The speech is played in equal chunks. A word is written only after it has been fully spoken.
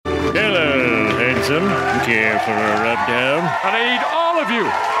Hello, handsome. Care for a rub-down? And I need all of you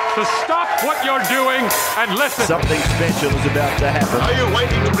to stop what you're doing and listen. Something special is about to happen. Are you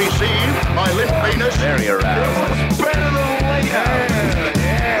waiting to receive my limp penis? Very aroused. Better than later.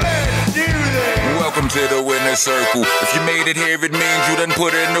 Let's do this. Welcome to the winner's circle. If you made it here, it means you done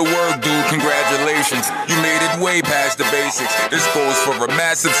put in the work, dude. Congratulations. You made it way past the basics. This calls for a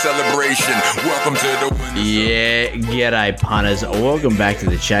massive celebration. Welcome to the winner's circle. G'day punters. Welcome back to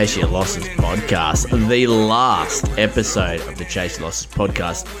the Chase Your Losses podcast, the last episode of the Chase Your Losses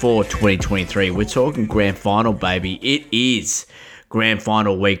podcast for 2023. We're talking grand final, baby. It is grand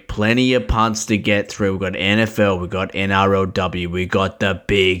final week. Plenty of punts to get through. We've got NFL, we've got NRLW, we've got the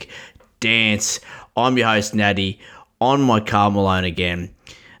big dance. I'm your host, Natty, on my Carl Malone again.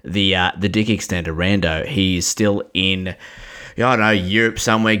 The dick extender, Rando. He's still in, I don't know, Europe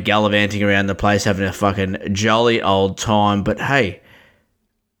somewhere, gallivanting around the place, having a fucking jolly old time. But hey,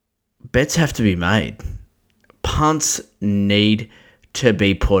 bets have to be made. Punts need to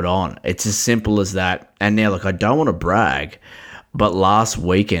be put on. It's as simple as that. And now, look, I don't want to brag, but last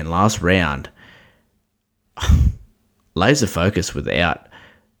round, laser focus without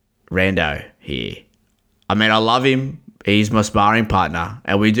Rando here. I mean, I love him. He's my sparring partner,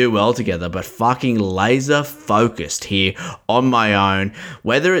 and we do well together, but fucking laser focused here on my own.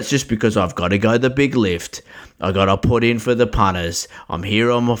 Whether it's just because I've got to go the big lift, I got to put in for the punters, I'm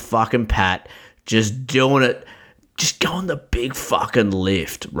here on my fucking pat, just doing it, just going the big fucking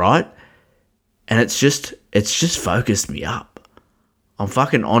lift, right? And it's just focused me up. I'm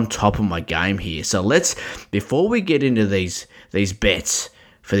fucking on top of my game here. So before we get into these bets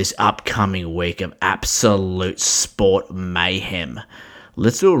for this upcoming week of absolute sport mayhem,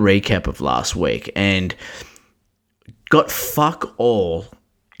 let's do a recap of last week. And got fuck all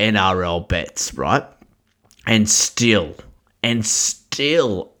NRL bets, right? And still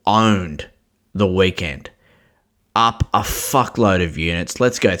owned the weekend. Up a fuckload of units.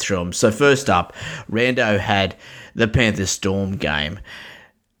 Let's go through them. So first up, Rando had the Panthers Storm game.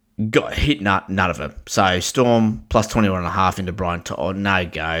 Got hit none of them. So Storm plus 21.5 into Brian no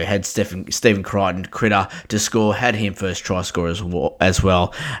go. Had Stephen Crichton to score. Had him first try score as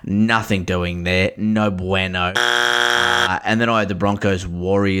well. Nothing doing there. No bueno. And then I had the Broncos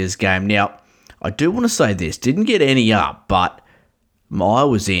Warriors game. Now, I do want to say this. Didn't get any up, but I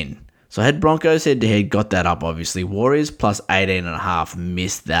was in. So I had Broncos head-to-head, got that up, obviously. Warriors plus 18.5,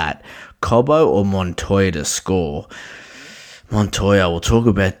 missed that. Cobbo or Montoya to score. Montoya, we'll talk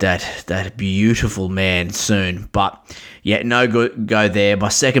about that beautiful man soon. But, yeah, no go there. My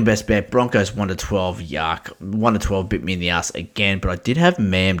second best bet, Broncos 1-12, yuck. 1-12 bit me in the ass again, but I did have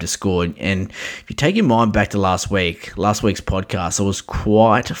Mam to score. And if you take your mind back to last week's podcast, I was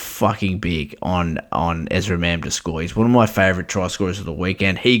quite fucking big on Ezra Mam to score. He's one of my favourite try scorers of the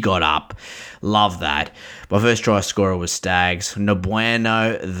weekend. He got up. Love that. My first try scorer was Stags. No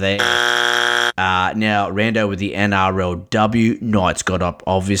bueno there. Now, Rando with the NRLW. Knights got up,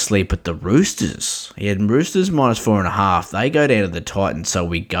 obviously, but the Roosters. He had Roosters minus 4.5. They go down to the Titans, so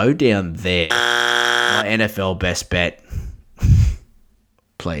we go down there. My NFL best bet.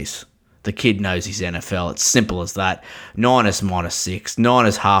 Please. The kid knows he's NFL. It's simple as that. Niners minus 6.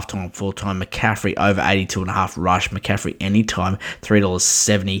 Niners halftime, full-time. McCaffrey over 82.5 rush. McCaffrey anytime.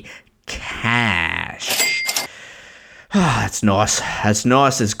 $3.70 cash. That's nice. That's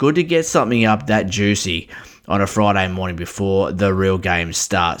nice. It's good to get something up that juicy on a Friday morning before the real game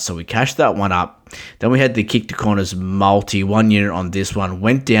starts. So we cashed that one up. Then we had the kick to corners multi. 1 unit on this one.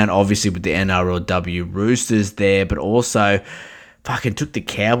 Went down, obviously, with the NRLW Roosters there, but also fucking took the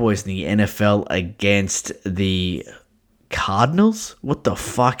Cowboys in the NFL against the Cardinals. What the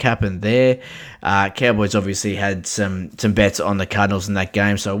fuck happened there? Cowboys obviously had some bets on the Cardinals in that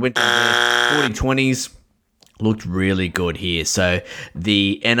game, so I went down there. 40-20s. Looked really good here. So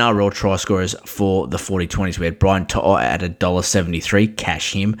the NRL try scorers for the 40-20s, we had Brian To'o at $1.73,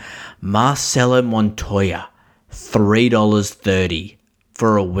 cash him. Marcelo Montoya, $3.30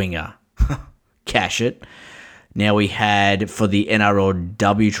 for a winger, cash it. Now we had, for the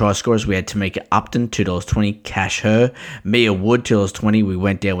NRLW try scorers, we had Tamika Upton, $2.20, cash her. Mia Wood, $2.20, we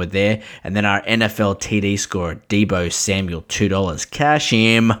went down with there. And then our NFL TD scorer, Debo Samuel, $2, cash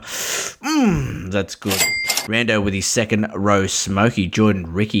him. That's good. Rando with his second row smoky,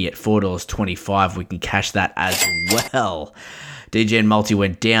 Jordan Ricky at $4.25, we can cash that as well. DJ and Multi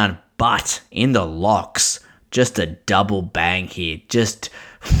went down, but in the locks, just a double bang here. Just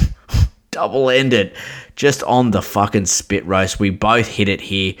double-ended, just on the fucking spit roast. We both hit it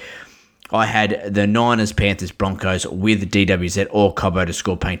here. I had the Niners, Panthers, Broncos with DWZ or Cobo to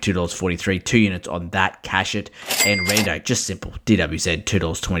score, paying $2.43, 2 units on that, cash it. And Rando, just simple, DWZ,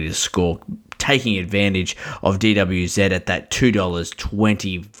 $2.20 to score, taking advantage of DWZ at that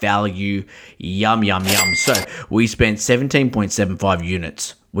 $2.20 value. Yum, yum, yum. So we spent 17.75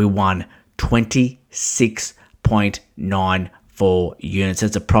 units. We won 26.94 units.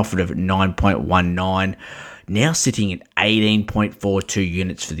 That's a profit of 9.19. Now sitting at 18.42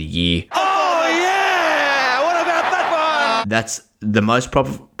 units for the year. Oh, yeah! What about that one? That's the most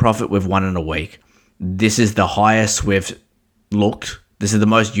profit we've won in a week. This is the highest we've looked. This is the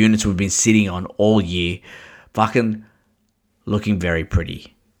most units we've been sitting on all year. Fucking looking very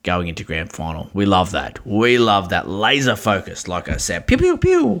pretty going into grand final. We love that. We love that. Laser focused, like I said. Pew, pew,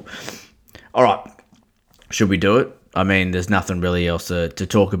 pew. All right. Should we do it? I mean, there's nothing really else to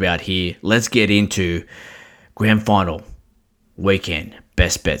talk about here. Let's get into grand final weekend.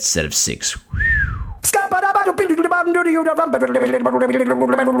 Best bets set of 6. I'm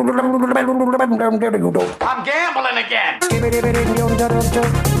gambling again.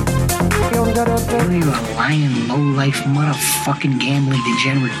 You a lying, low-life, motherfucking gambling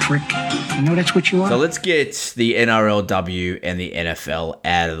degenerate prick. You know that's what you are? So let's get the NRLW and the NFL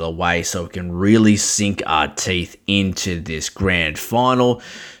out of the way so we can really sink our teeth into this grand final.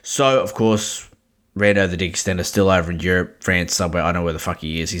 So, of course, Rando the Dick Extender still over in Europe, France, somewhere. I know where the fuck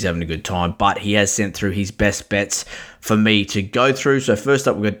he is. He's having a good time. But he has sent through his best bets for me to go through. So first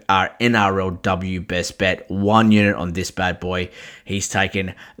up, we've got our NRLW best bet. 1 unit on this bad boy. He's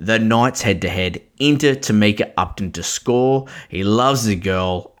taken the Knights head-to-head into Tamika Upton to score. He loves the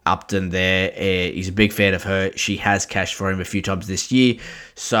girl Upton there. He's a big fan of her. She has cashed for him a few times this year.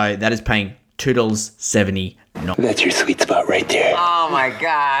 So that is paying $2.70. That's your sweet spot right there. Oh my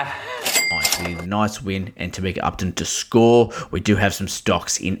God. Nice win, and Tamika Upton to score. We do have some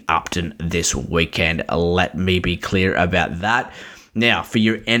stocks in Upton this weekend. Let me be clear about that. Now, for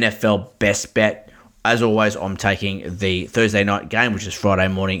your NFL best bet, as always, I'm taking the Thursday night game, which is Friday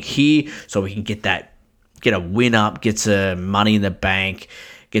morning here, so we can get a win up, get some money in the bank,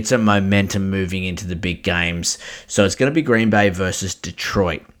 get some momentum moving into the big games. So it's going to be Green Bay versus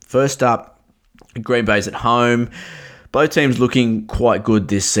Detroit. First up, Green Bay's at home. Both teams looking quite good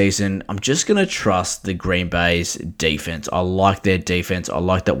this season. I'm just going to trust the Green Bay's defense. I like their defense. I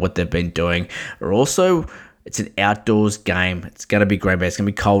like that what they've been doing. It's an outdoors game. It's going to be Green Bay. It's going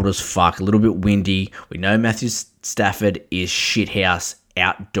to be cold as fuck, a little bit windy. We know Matthew Stafford is shithouse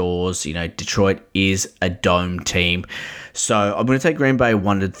outdoors. You know, Detroit is a dome team. So I'm going to take Green Bay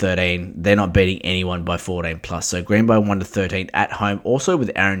 1-13. They're not beating anyone by 14 plus. So Green Bay 1-13 at home. Also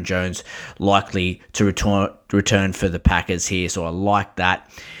with Aaron Jones likely to return for the Packers here. So I like that.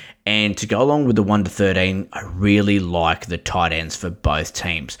 And to go along with the 1-13, I really like the tight ends for both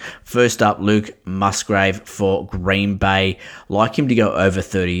teams. First up, Luke Musgrave for Green Bay. Like him to go over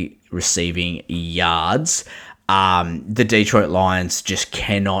 30 receiving yards. The Detroit Lions just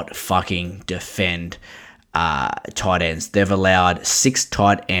cannot fucking defend tight ends. They've allowed 6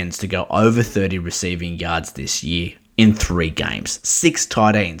 tight ends to go over 30 receiving yards this year in 3 games. 6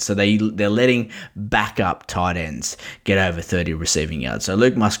 tight ends. So they're letting backup tight ends get over 30 receiving yards. So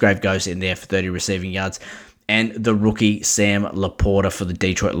Luke Musgrave goes in there for 30 receiving yards. And the rookie Sam Laporta for the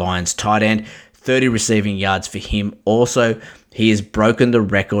Detroit Lions tight end, 30 receiving yards for him. Also, he has broken the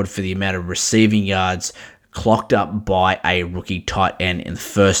record for the amount of receiving yards clocked up by a rookie tight end in the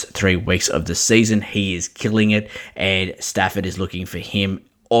first 3 weeks of the season. He is killing it, and Stafford is looking for him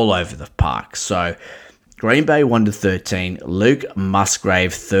all over the park. So Green Bay 1-13, Luke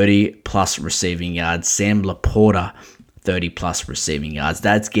Musgrave 30 plus receiving yards, Sam Laporta 30 plus receiving yards.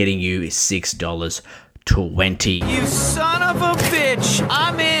 That's getting you $6.20. You son of a bitch.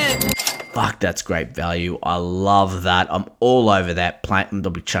 I'm in. Fuck, that's great value. I love that. I'm all over that.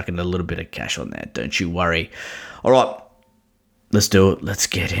 They'll be chucking a little bit of cash on that. Don't you worry. All right, let's do it. Let's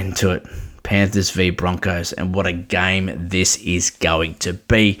get into it. Panthers v Broncos, and what a game this is going to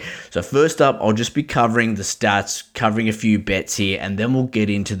be. So first up, I'll just be covering the stats, covering a few bets here, and then we'll get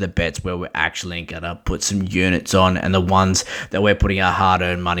into the bets where we're actually going to put some units on and the ones that we're putting our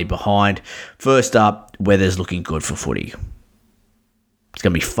hard-earned money behind. First up, weather's looking good for footy. It's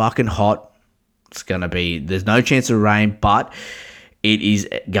going to be fucking hot. There's no chance of rain, but it is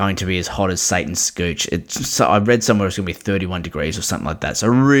going to be as hot as Satan's scooch. So I read somewhere it's going to be 31 degrees or something like that. So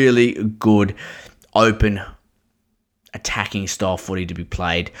really good, open, attacking style footy to be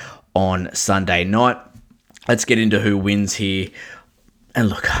played on Sunday night. Let's get into who wins here. And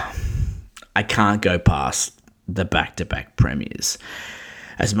look, I can't go past the back-to-back premiers.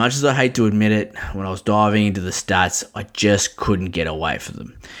 As much as I hate to admit it, when I was diving into the stats, I just couldn't get away from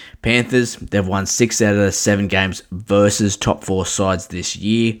them. Panthers, they've won 6 out of the 7 games versus top 4 sides this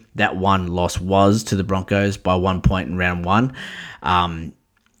year. That one loss was to the Broncos by 1 point in round 1.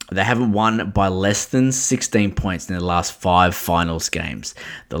 They haven't won by less than 16 points in the last 5 finals games.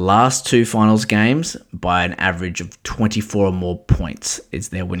 The last 2 finals games by an average of 24 or more points is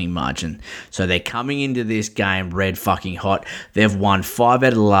their winning margin. So they're coming into this game red fucking hot. They've won 5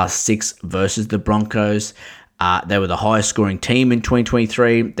 out of the last 6 versus the Broncos. They were the highest scoring team in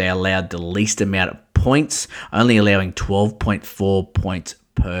 2023. They allowed the least amount of points, only allowing 12.4 points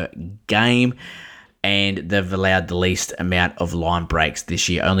per game. And they've allowed the least amount of line breaks this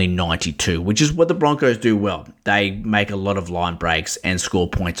year, only 92, which is what the Broncos do well. They make a lot of line breaks and score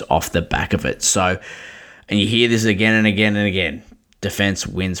points off the back of it. So, and you hear this again and again and again. Defense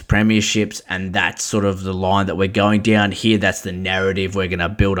wins premierships, and that's sort of the line that we're going down here. That's the narrative we're going to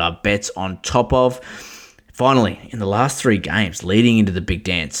build our bets on top of. Finally, in the last 3 games leading into the big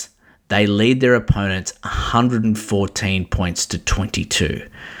dance, they lead their opponents 114 points to 22.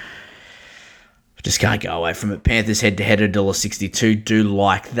 Just can't go away from it. Panthers head-to-head at $1.62. Do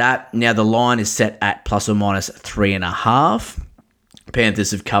like that. Now, the line is set at plus or minus 3.5.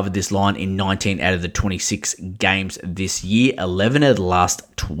 Panthers have covered this line in 19 out of the 26 games this year. 11 out of the last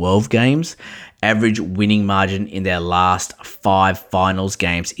 12 games. Average winning margin in their last 5 finals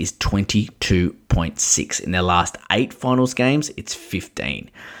games is 22.6. In their last 8 finals games, it's 15.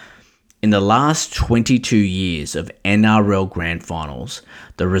 In the last 22 years of NRL Grand Finals,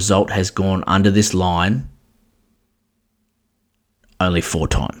 the result has gone under this line only 4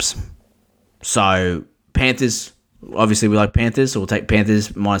 times. So, Panthers, obviously we like Panthers, so we'll take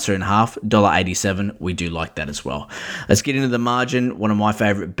Panthers minus 3.5, $1.87. We do like that as well. Let's get into the margin. One of my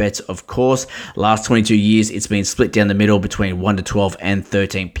favorite bets, of course. Last 22 years, it's been split down the middle between 1 to 12 and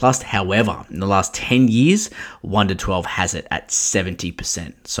 13 plus. However, in the last 10 years, 1 to 12 has it at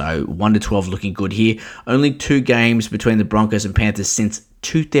 70%. So 1 to 12 looking good here. Only 2 games between the Broncos and Panthers since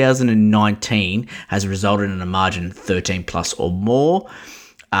 2019 has resulted in a margin 13 plus or more.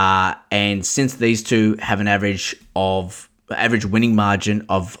 And since these two have an average winning margin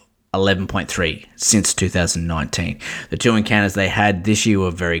of 11.3 since 2019. The 2 encounters they had this year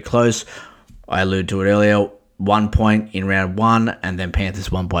were very close. I alluded to it earlier. 1 point in round 1, and then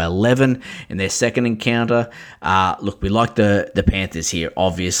Panthers won by 11 in their second encounter. Look, we like the Panthers here,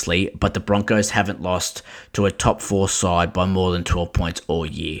 obviously, but the Broncos haven't lost to a top 4 side by more than 12 points all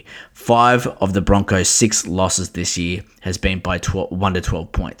year. 5 of the Broncos' 6 losses this year has been by 1 to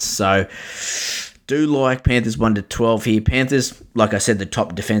 12 points. So, do like Panthers 1 to 12 here. Panthers, like I said, the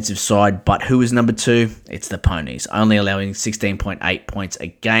top defensive side, but who is number 2? It's the Ponies, only allowing 16.8 points a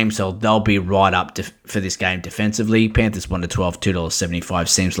game, so they'll be right up for this game defensively. Panthers 1 to 12, $2.75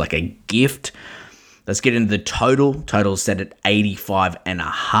 seems like a gift. Let's get into the total. Total is set at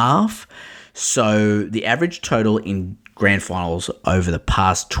 85.5. So the average total in grand finals over the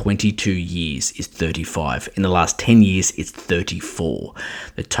past 22 years is 35. In the last 10 years, it's 34.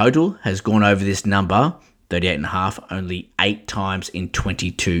 The total has gone over this number, 38.5, only 8 times in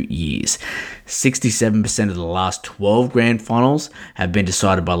 22 years. 67% of the last 12 grand finals have been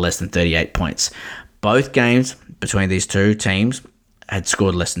decided by less than 38 points. Both games between these two teams had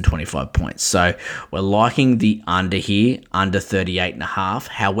scored less than 25 points. So we're liking the under here, under 38.5.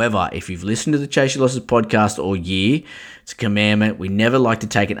 However, if you've listened to the Chase Your Losses podcast all year, it's a commandment. We never like to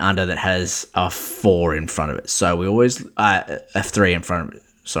take an under that has a 4 in front of it. So we always, a 3 in front of it.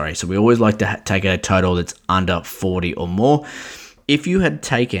 Sorry. So we always like to take a total that's under 40 or more. If you had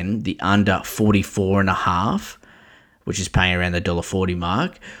taken the under 44.5, which is paying around the $1.40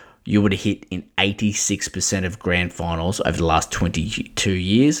 mark, you would have hit in 86% of grand finals over the last 22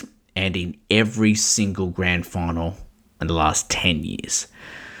 years and in every single grand final in the last 10 years.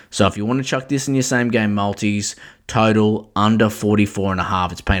 So if you want to chuck this in your same game multis, total under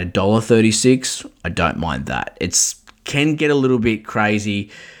 44.5, it's paying $1.36. I don't mind that. It can get a little bit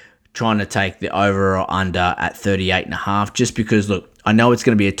crazy trying to take the over or under at 38.5 just because, look, I know it's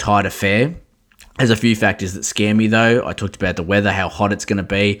going to be a tight affair. There's a few factors that scare me, though. I talked about the weather, how hot it's going to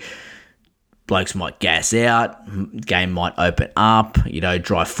be. Blokes might gas out. Game might open up.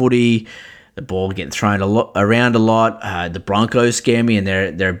 Dry footy. The ball getting thrown around a lot. The Broncos scare me and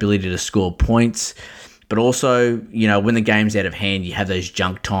their ability to score points. But also, when the game's out of hand, you have those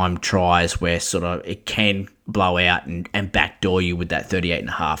junk time tries where sort of it can blow out and backdoor you with that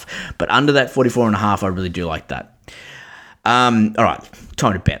 38.5. But under that 44.5, I really do like that. All right,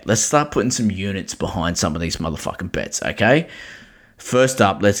 time to bet. Let's start putting some units behind some of these motherfucking bets, okay? First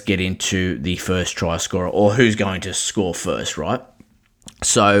up, let's get into the first try scorer, or who's going to score first, right?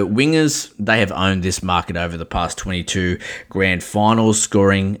 So wingers, they have owned this market over the past 22 grand finals,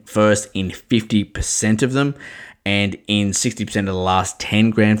 scoring first in 50% of them and in 60% of the last 10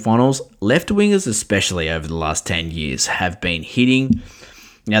 grand finals. Left wingers, especially over the last 10 years, have been hitting.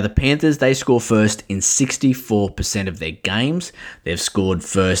 Now, the Panthers, they score first in 64% of their games. They've scored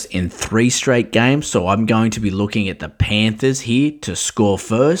first in 3 straight games. So I'm going to be looking at the Panthers here to score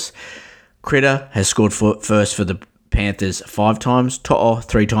first. Critter has scored first for the Panthers 5 times, To'o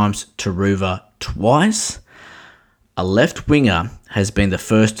 3 times, Taruva twice. A left winger has been the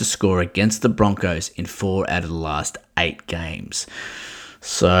first to score against the Broncos in 4 out of the last 8 games.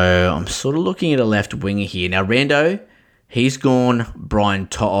 So I'm sort of looking at a left winger here. Now, Rando, he's gone Brian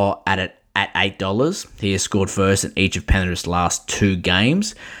To'o at $8. He has scored first in each of Penrith's last 2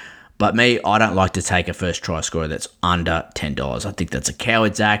 games. But me, I don't like to take a first try scorer that's under $10. I think that's a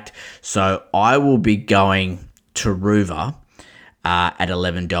coward's act. So I will be going Taruva at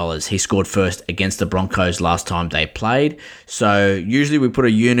 $11. He scored first against the Broncos last time they played. So usually we put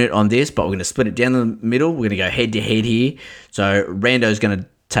a unit on this, but we're going to split it down the middle. We're going to go head-to-head here. So Rando's going to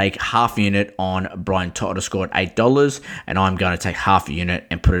take half a unit on Brian To'o to score at $8, and I'm going to take half a unit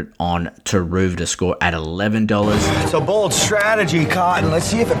and put it on Taruva to score at $11. It's a bold strategy, Cotton. Let's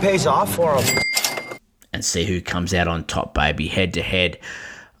see if it pays off for him. And see who comes out on top, baby, head-to-head.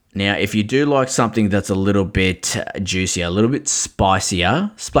 Now, if you do like something that's a little bit juicier, a little bit spicier,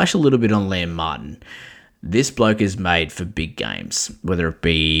 splash a little bit on Liam Martin. This bloke is made for big games, whether it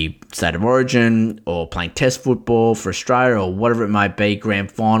be State of Origin or playing test football for Australia or whatever it may be, grand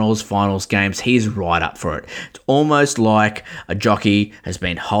finals games, he's right up for it. It's almost like a jockey has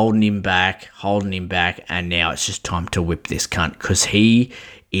been holding him back, and now it's just time to whip this cunt because he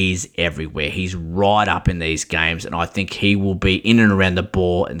is everywhere. He's right up in these games, and I think he will be in and around the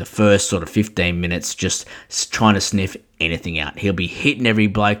ball in the first sort of 15 minutes, just trying to sniff anything out. He'll be hitting every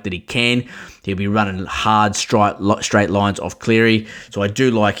bloke that he can. He'll be running hard straight lines off Cleary. So I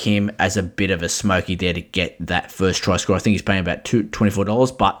do like him as a bit of a smoky there to get that first try score. I think he's paying about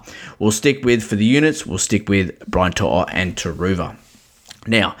 $24, but we'll stick with, for the units, we'll stick with Brian To'o and Taruva.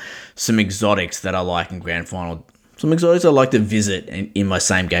 Now, some exotics that I like in grand final. Some exotics I like to visit in my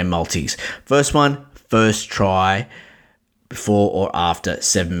same game multis. First one, first try before or after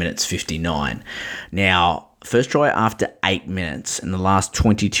 7 minutes 59. Now, first try after 8 minutes in the last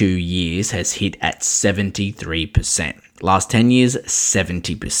 22 years has hit at 73%. Last 10 years,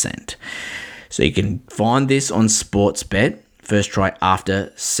 70%. So you can find this on Sportsbet. First try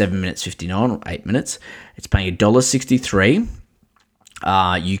after 7 minutes 59 or 8 minutes. It's paying $1.63.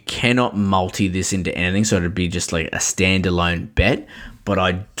 You cannot multi this into anything, so it'd be just like a standalone bet, but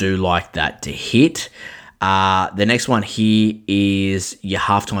I do like that to hit. The next one here is your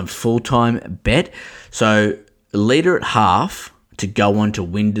halftime full-time bet. So leader at half to go on to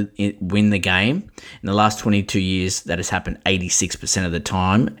win the game. In the last 22 years, that has happened 86% of the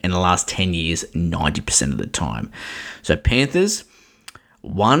time. In the last 10 years, 90% of the time. So Panthers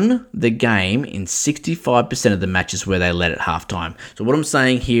won the game in 65% of the matches where they led at halftime. So what I'm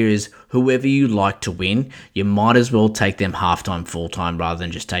saying here is whoever you like to win, you might as well take them halftime, full-time, rather than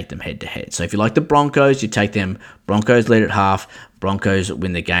just take them head-to-head. So if you like the Broncos, you take them Broncos lead at half, Broncos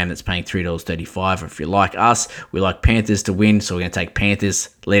win the game, that's paying $3.35. Or if you like us, we like Panthers to win, so we're going to take Panthers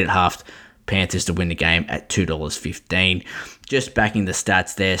lead at half, Panthers to win the game at $2.15. Just backing the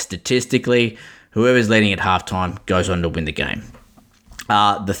stats there statistically, whoever's leading at halftime goes on to win the game.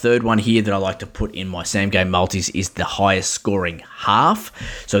 The third one here that I like to put in my same game multis is the highest scoring half.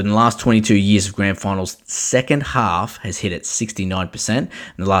 So in the last 22 years of grand finals, second half has hit at 69%. In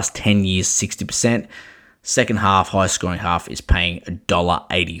the last 10 years, 60%. Second half, highest scoring half is paying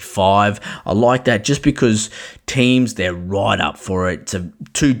 $1.85. I like that just because teams, they're right up for it. It's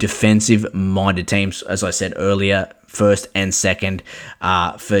two defensive-minded teams, as I said earlier, first and second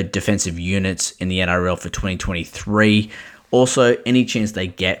for defensive units in the NRL for 2023. Also, any chance they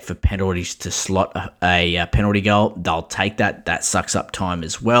get for penalties to slot a penalty goal, they'll take that. That sucks up time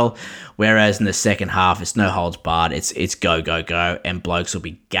as well. Whereas in the second half, it's no holds barred. It's go, go, go, and blokes will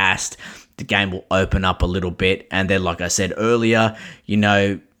be gassed. The game will open up a little bit. And then, like I said earlier, you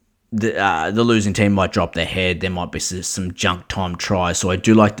know, the losing team might drop their head. There might be some junk time tries. So I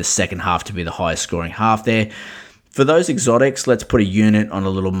do like the second half to be the highest scoring half there. For those exotics, let's put a unit on a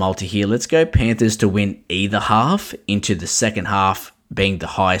little multi here. Let's go Panthers to win either half into the second half being the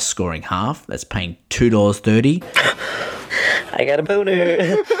highest scoring half. That's paying $2.30. I got a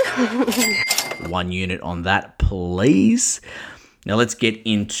boner. One unit on that, please. Now let's get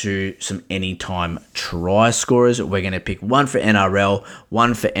into some anytime try scorers. We're going to pick one for NRL,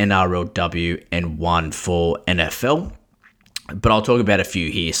 one for NRLW, and one for NFL. But I'll talk about a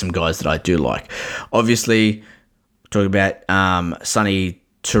few here, some guys that I do like. Obviously, talk about Sonny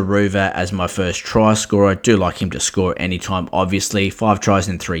Taruva as my first try scorer. I do like him to score anytime, obviously. 5 tries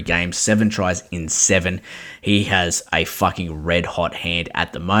in 3 games, 7 tries in 7. He has a fucking red hot hand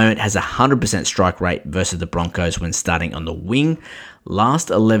at the moment. Has a 100% strike rate versus the Broncos when starting on the wing. Last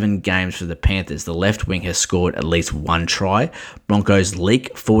 11 games for the Panthers, the left wing has scored at least 1 try. Broncos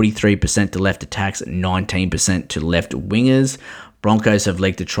leak 43% to left attacks, 19% to left wingers. Broncos have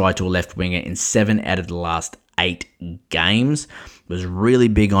leaked a try to a left winger in 7 out of the last 8 games. Was really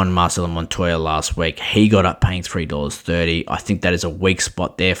big on Marcelo Montoya last week. He got up paying $3.30. I think that is a weak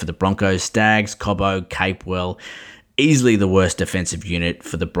spot there for the Broncos. Stags, Cobbo, Capewell, easily the worst defensive unit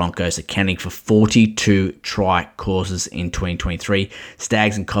for the Broncos, accounting for 42 try courses in 2023.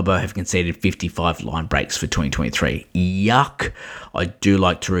 Stags and Cobbo have conceded 55 line breaks for 2023. Yuck. I do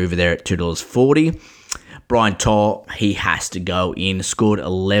like Taruva there at $2.40. Brian Toll, he has to go in. Scored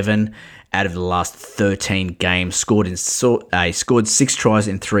 11 out of the last 13 games. Scored 6 tries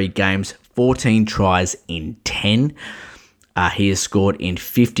in 3 games, 14 tries in 10. He has scored in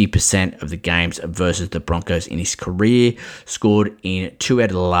 50% of the games versus the Broncos in his career. Scored in 2 out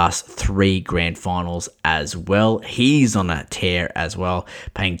of the last 3 grand finals as well. He's on a tear as well,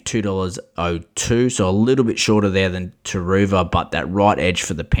 paying $2.02. So a little bit shorter there than Taruva, but that right edge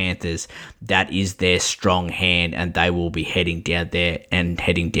for the Panthers, that is their strong hand, and they will be heading down there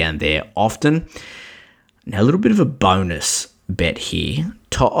often. Now, a little bit of a bonus bet here.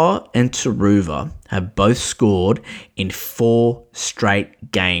 To'a and Taruva have both scored in 4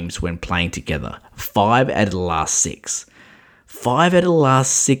 straight games when playing together. 5 out of the last 6. 5 out of the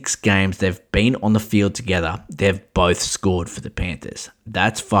last 6 games they've been on the field together, they've both scored for the Panthers.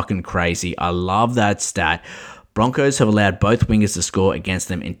 That's fucking crazy. I love that stat. Broncos have allowed both wingers to score against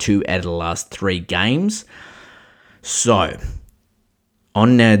them in 2 out of the last 3 games. So,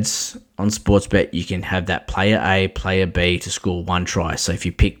 on Neds, on Sportsbet, you can have that player A, player B to score 1 try. So if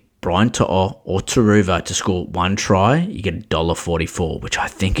you pick Brian To'a or Taruva to score 1 try, you get $1.44, which I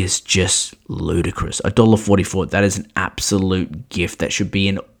think is just ludicrous. $1.44, that is an absolute gift. That should be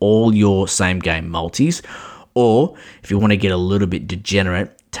in all your same game multis. Or if you want to get a little bit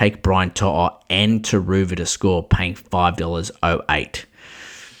degenerate, take Brian To'a and Taruva to score, paying $5.08.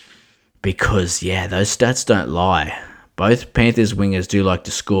 Because, yeah, those stats don't lie. Both Panthers wingers do like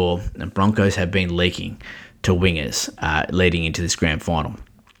to score, and Broncos have been leaking to wingers leading into this grand final.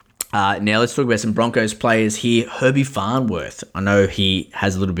 Now let's talk about some Broncos players here. Herbie Farnworth. I know he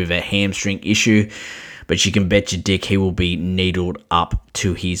has a little bit of a hamstring issue, but you can bet your dick he will be needled up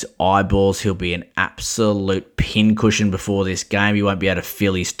to his eyeballs. He'll be an absolute pincushion before this game. He won't be able to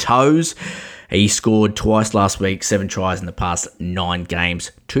feel his toes. He scored twice last week, 7 tries in the past 9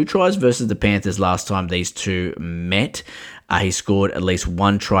 games. 2 tries versus the Panthers last time these two met. He scored at least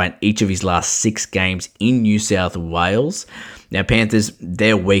 1 try in each of his last 6 games in New South Wales. Now, Panthers,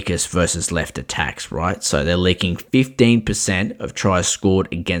 they're weakest versus left attacks, right? So they're leaking 15% of tries scored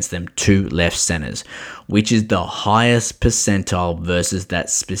against them to left centers, which is the highest percentile versus that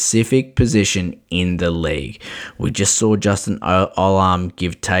specific position in the league. We just saw Justin Olam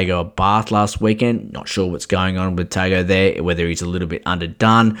give Tago a bath last weekend. Not sure what's going on with Tago there, whether he's a little bit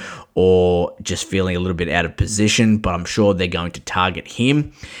underdone or just feeling a little bit out of position, but I'm sure they're going to target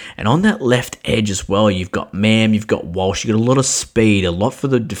him. And on that left edge as well, you've got Mam, you've got Walsh, you've got a lot of speed, a lot for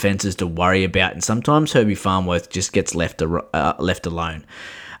the defenses to worry about, and sometimes Herbie Farnworth just gets left alone.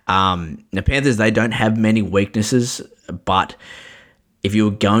 The Panthers, they don't have many weaknesses, but if you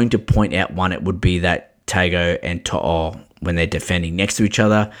were going to point out one, it would be that Tago and To'o, when they're defending next to each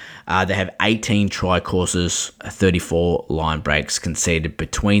other, they have 18 try courses, 34 line breaks conceded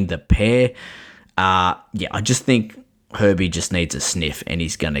between the pair. I just think Herbie just needs a sniff, and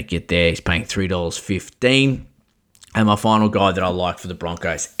he's going to get there. He's paying $3.15. And my final guy that I like for the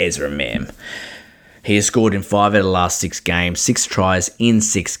Broncos, Ezra Mam. He has scored in 5 out of the last 6 games, 6 tries in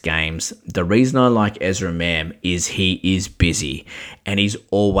 6 games. The reason I like Ezra Mam is he is busy, and he's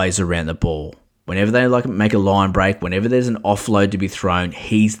always around the ball. Whenever they make a line break, whenever there's an offload to be thrown,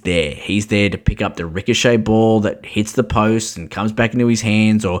 he's there. He's there to pick up the ricochet ball that hits the post and comes back into his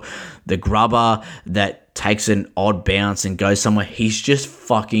hands, or the grubber that takes an odd bounce and goes somewhere. He's just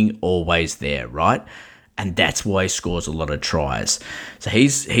fucking always there, right? And that's why he scores a lot of tries. So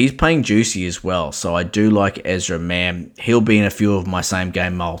he's playing juicy as well. So I do like Ezra Mam. He'll be in a few of my same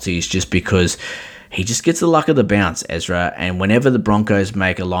game multis just because he just gets the luck of the bounce, Ezra. And whenever the Broncos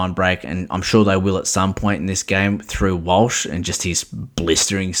make a line break, and I'm sure they will at some point in this game through Walsh and just his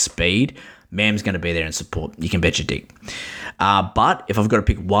blistering speed, Mam's going to be there in support. You can bet your dick. But if I've got to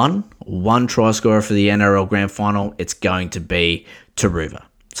pick one try scorer for the NRL Grand Final, it's going to be Taruva.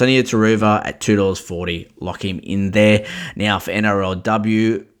 Sonny Taruva at $2.40. Lock him in there. Now for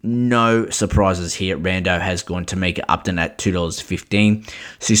NRLW, no surprises here. Rando has gone to Tamika Upton at $2.15.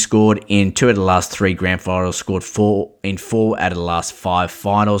 She scored in 2 out of the last 3 grand finals, scored 4 in 4 out of the last 5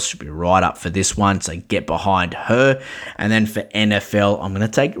 finals. Should be right up for this one, so get behind her. And then for NFL, I'm going to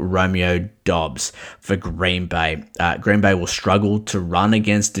take Romeo Dobbs for Green Bay. Green Bay will struggle to run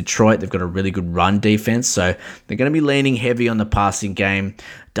against Detroit. They've got a really good run defense, so they're going to be leaning heavy on the passing game.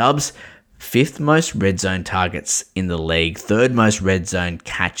 Dobbs, 5th most red zone targets in the league, 3rd most red zone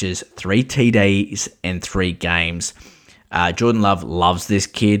catches, 3 TDs and 3 games. Jordan Love loves this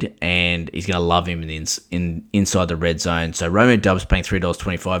kid, and he's going to love him inside the red zone. So Romeo Dobbs paying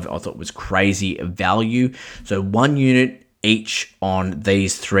 $3.25, I thought was crazy value. So 1 unit each on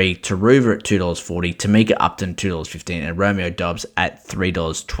these 3. Taruva at $2.40, Tamika Upton $2.15, and Romeo Dobbs at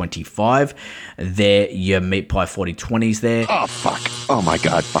 $3.25. There, your meat pie 40-20s there. Oh, fuck. Oh, my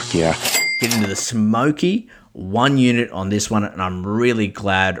God. Fuck yeah. Get into the smoky, 1 unit on this one, and I'm really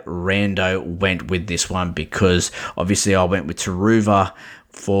glad Rando went with this one because obviously I went with Taruva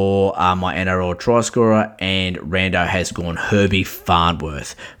for my NRL try scorer, and Rando has gone Herbie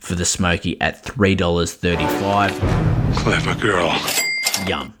Farnworth for the smoky at $3.35. Clever girl.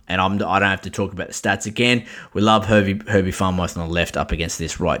 Yum. And I don't have to talk about the stats again. We love Herbie Farnworth on the left up against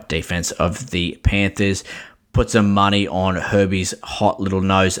this right defense of the Panthers. Put some money on Herbie's hot little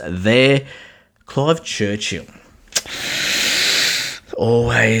nose there. Clive Churchill.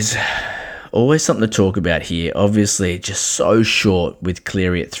 Always something to talk about here. Obviously, just so short with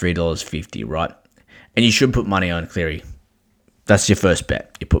Cleary at $3.50, right? And you should put money on Cleary. That's your first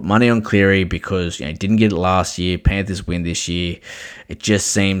bet. You put money on Cleary because didn't get it last year. Panthers win this year. It just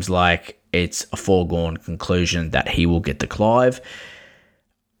seems like it's a foregone conclusion that he will get the Clive.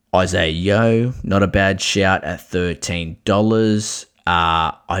 Isaiah Yeo, not a bad shout at $13.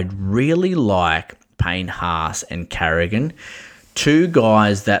 I'd really like Payne Haas and Carrigan, 2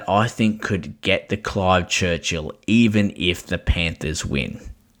 guys that I think could get the Clive Churchill even if the Panthers win.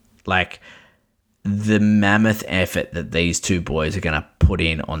 Like, the mammoth effort that these 2 boys are going to put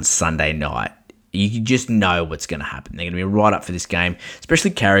in on Sunday night, you just know what's going to happen. They're going to be right up for this game,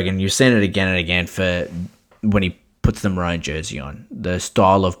 especially Carrigan. You've seen it again and again for when he puts the maroon jersey on. The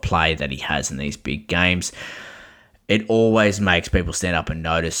style of play that he has in these big games, it always makes people stand up and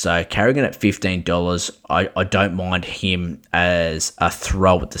notice. So Carrigan at $15, I don't mind him as a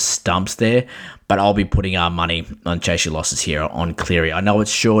throw at the stumps there, but I'll be putting our money on chase your losses here on Cleary. I know it's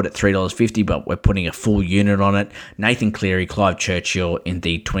short at $3.50, but we're putting a full unit on it. Nathan Cleary, Clive Churchill in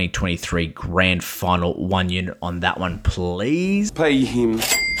the 2023 Grand Final, 1 unit on that one, please. Pay him.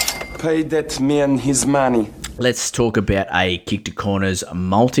 Pay that man his money. Let's talk about a kick to corners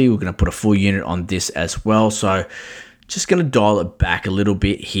multi. We're going to put a full unit on this as well. So just going to dial it back a little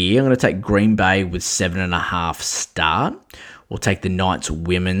bit here. I'm going to take Green Bay with 7.5 start. We'll take the Knights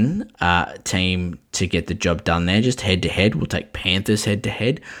women team to get the job done there. Just head to head. We'll take Panthers head to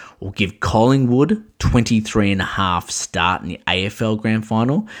head. We'll give Collingwood 23.5 start in the AFL Grand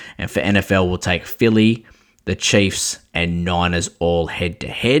Final. And for NFL, we'll take Philly, the Chiefs, and Niners all head to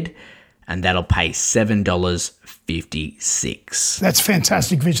head. And that'll pay $7.56. That's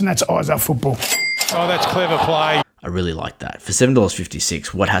fantastic, Vision. That's eyes up football. Oh, that's clever play. I really like that. For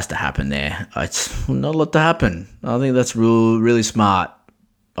 $7.56, what has to happen there? It's not a lot to happen. I think that's really smart.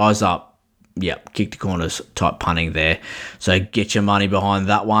 Eyes up. Yep, kick to corners type punting there. So get your money behind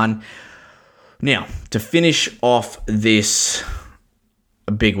that one. Now, to finish off this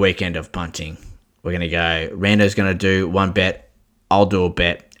big weekend of punting, we're going to go, Rando's going to do 1 bet, I'll do a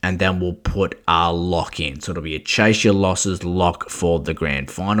bet, and then we'll put our lock in. So it'll be a chase your losses lock for the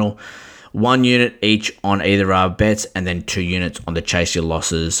grand final. 1 unit each on either our bets, and then 2 units on the chase your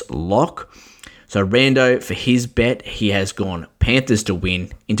losses lock. So Rando, for his bet, he has gone Panthers to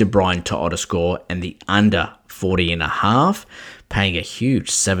win, into Brian To'o to score, and the under 40.5, paying a huge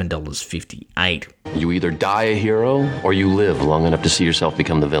 $7.58. You either die a hero or you live long enough to see yourself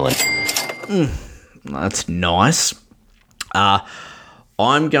become the villain. That's nice.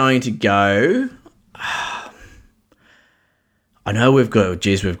 I'm going to go. I know we've got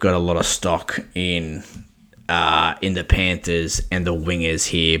a lot of stock in the Panthers and the wingers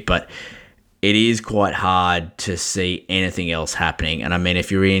here, but it is quite hard to see anything else happening. And I mean,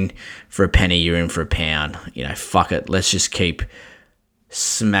 if you're in for a penny, you're in for a pound. Fuck it. Let's just keep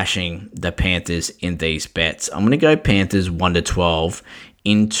smashing the Panthers in these bets. I'm going to go Panthers 1-12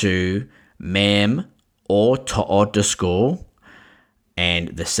 into Mam or To'o to score. and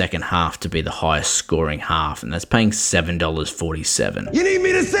the second half to be the highest scoring half, and that's paying $7.47. You need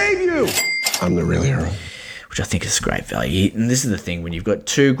me to save you! I'm the real hero. Which I think is great value. And this is the thing, when you've got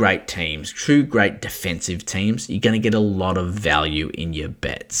two great teams, two great defensive teams, you're going to get a lot of value in your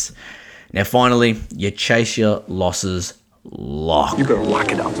bets. Now, finally, you chase your losses lock. You better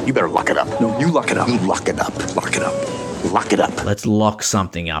lock it up. You better lock it up. No, you lock it up. You lock it up. Lock it up. Lock it up. Let's lock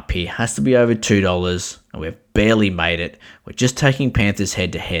something up here. Has to be over $2, and we've barely made it. We're just taking Panthers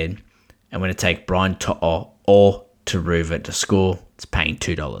head-to-head, and we're going to take Brian To'o or Taruva to score. It's paying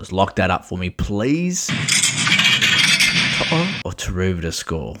 $2. Lock that up for me, please. To'o or Taruva to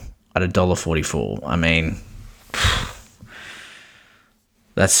score at $1.44. I mean,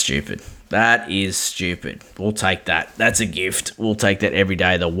 that's stupid. That is stupid. We'll take that. That's a gift. We'll take that every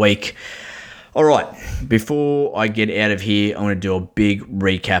day of the week. All right, before I get out of here, I'm going to do a big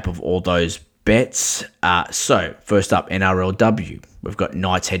recap of all those bets. So, first up, NRLW. We've got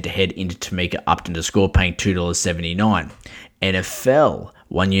Knights head-to-head into Tamika Upton to score, paying $2.79. NFL,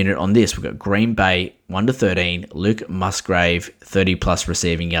 1 unit on this. We've got Green Bay, 1-13. Luke Musgrave, 30-plus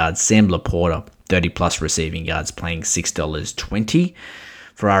receiving yards. Sam Laporta, 30-plus receiving yards, playing $6.20.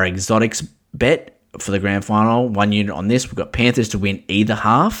 For our exotics bet for the grand final, 1 unit on this. We've got Panthers to win either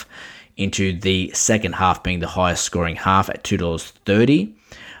half, into the second half being the highest scoring half at $2.30.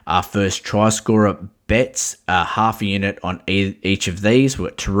 Our first try scorer bets, half a unit on each of these. We've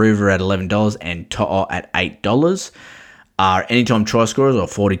got Taruva at $11 and To'o at $8. Our anytime try scorers or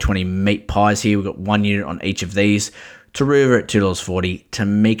 40-20 meat pies here. We've got 1 unit on each of these. Taruva at $2.40,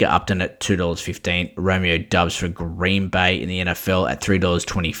 Tamika Upton at $2.15, Romeo Dubs for Green Bay in the NFL at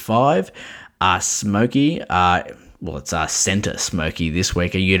 $3.25. Smokey, it's our centre Smokey this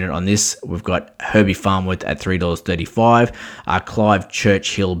week, a unit on this. We've got Herbie Farmworth at $3.35. Our Clive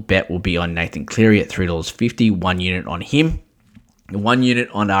Churchill bet will be on Nathan Cleary at $3.50, 1 unit on him. 1 unit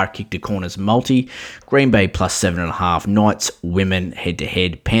on our Kick to Corners multi. Green Bay plus 7.5. Knights women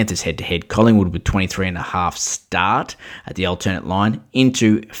head-to-head. Panthers head-to-head. Collingwood with 23.5 start at the alternate line.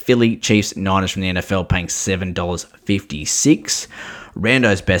 Into Philly Chiefs Niners from the NFL paying $7.56.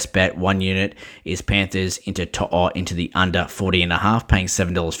 Rando's best bet, 1 unit, is Panthers into To'o into the under 40.5, paying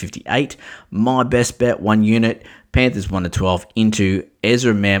 $7.58. My best bet, 1 unit, Panthers 1-12 into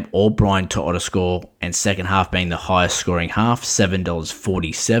Ezra Mam or Brian To'o to score, and second half being the highest scoring half,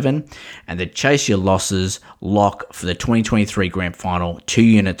 $7.47. And the chase your losses lock for the 2023 grand final, 2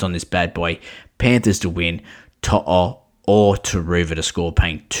 units on this bad boy, Panthers to win, To'o or Taruva to score,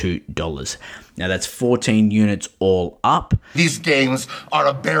 paying $2. Now that's 14 units all up. These games are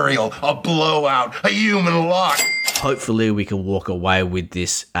a burial, a blowout, a human lock. Hopefully we can walk away with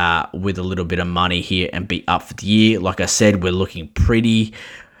this with a little bit of money here and be up for the year. Like I said, we're looking pretty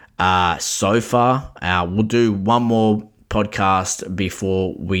so far. We'll do one more podcast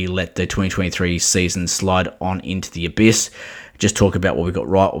before we let the 2023 season slide on into the abyss. Just talk about what we got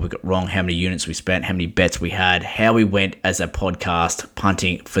right, what we got wrong, how many units we spent, how many bets we had, how we went as a podcast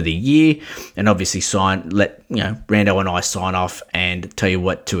punting for the year, and obviously let Rando and I sign off and tell you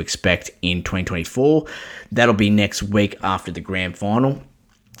what to expect in 2024. That'll be next week after the grand final.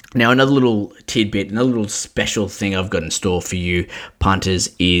 Now, another little tidbit, another little special thing I've got in store for you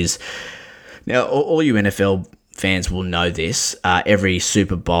punters is, now all you NFL fans will know this, every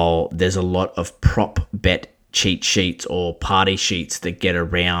Super Bowl there's a lot of prop bet cheat sheets or party sheets that get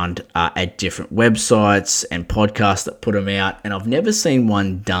around at different websites and podcasts that put them out, and I've never seen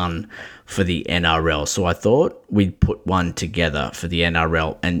one done for the NRL, so I thought we'd put one together for the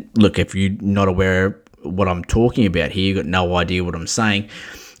NRL. And look, if you're not aware of what I'm talking about here, you've got no idea what I'm saying,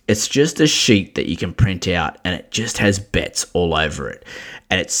 it's just a sheet that you can print out, and it just has bets all over it,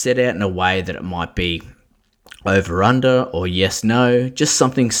 and it's set out in a way that it might be over under or yes no, just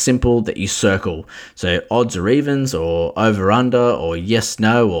something simple that you circle. So odds or evens or over under or yes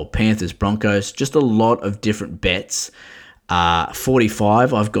no or Panthers Broncos, just a lot of different bets.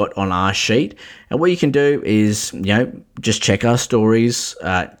 45 I've got on our sheet, and what you can do is just check our stories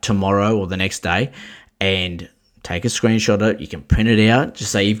tomorrow or the next day and take a screenshot of it. You can print it out,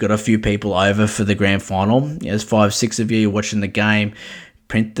 just say you've got a few people over for the grand final, there's 5-6 of you watching the game,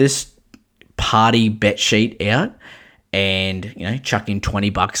 print this party bet sheet out and chuck in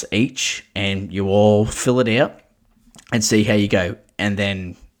 $20 each, and you all fill it out and see how you go. And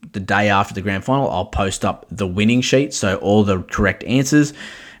then the day after the grand final, I'll post up the winning sheet, so all the correct answers,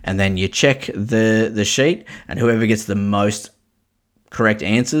 and then you check the sheet, and whoever gets the most correct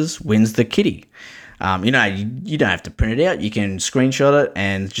answers wins the kitty. You don't have to print it out. You can screenshot it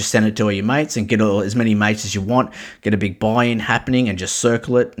and just send it to all your mates and get as many mates as you want. Get a big buy-in happening and just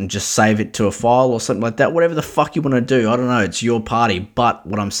circle it and just save it to a file or something like that. Whatever the fuck you want to do. I don't know. It's your party. But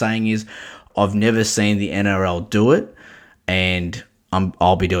what I'm saying is I've never seen the NRL do it, and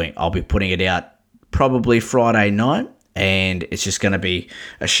I'll be putting it out probably Friday night. And it's just going to be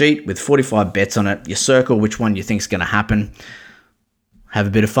a sheet with 45 bets on it. You circle which one you think is going to happen. Have a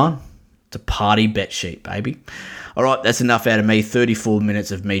bit of fun. It's a party bet sheet, baby. All right, that's enough out of me. 34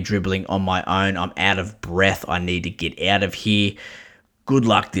 minutes of me dribbling on my own. I'm out of breath. I need to get out of here. Good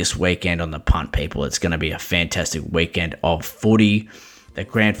luck this weekend on the punt, people. It's going to be a fantastic weekend of footy. The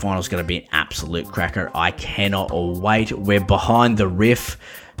grand final is going to be an absolute cracker. I cannot wait. We're behind the riff.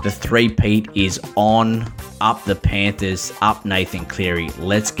 The three-peat is on. Up the Panthers. Up Nathan Cleary.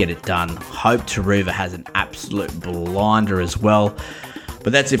 Let's get it done. Hope Taruva has an absolute blinder as well.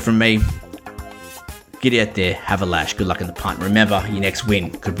 But that's it from me. Get out there, have a lash. Good luck in the punt. Remember, your next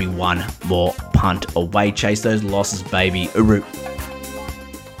win could be one more punt away. Chase those losses, baby. Uru. You can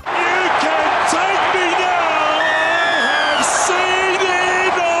take me now. I have seen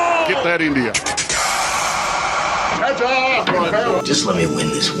it all. Get that India. Just let me win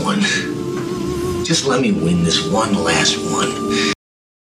this one. Just let me win this one last one.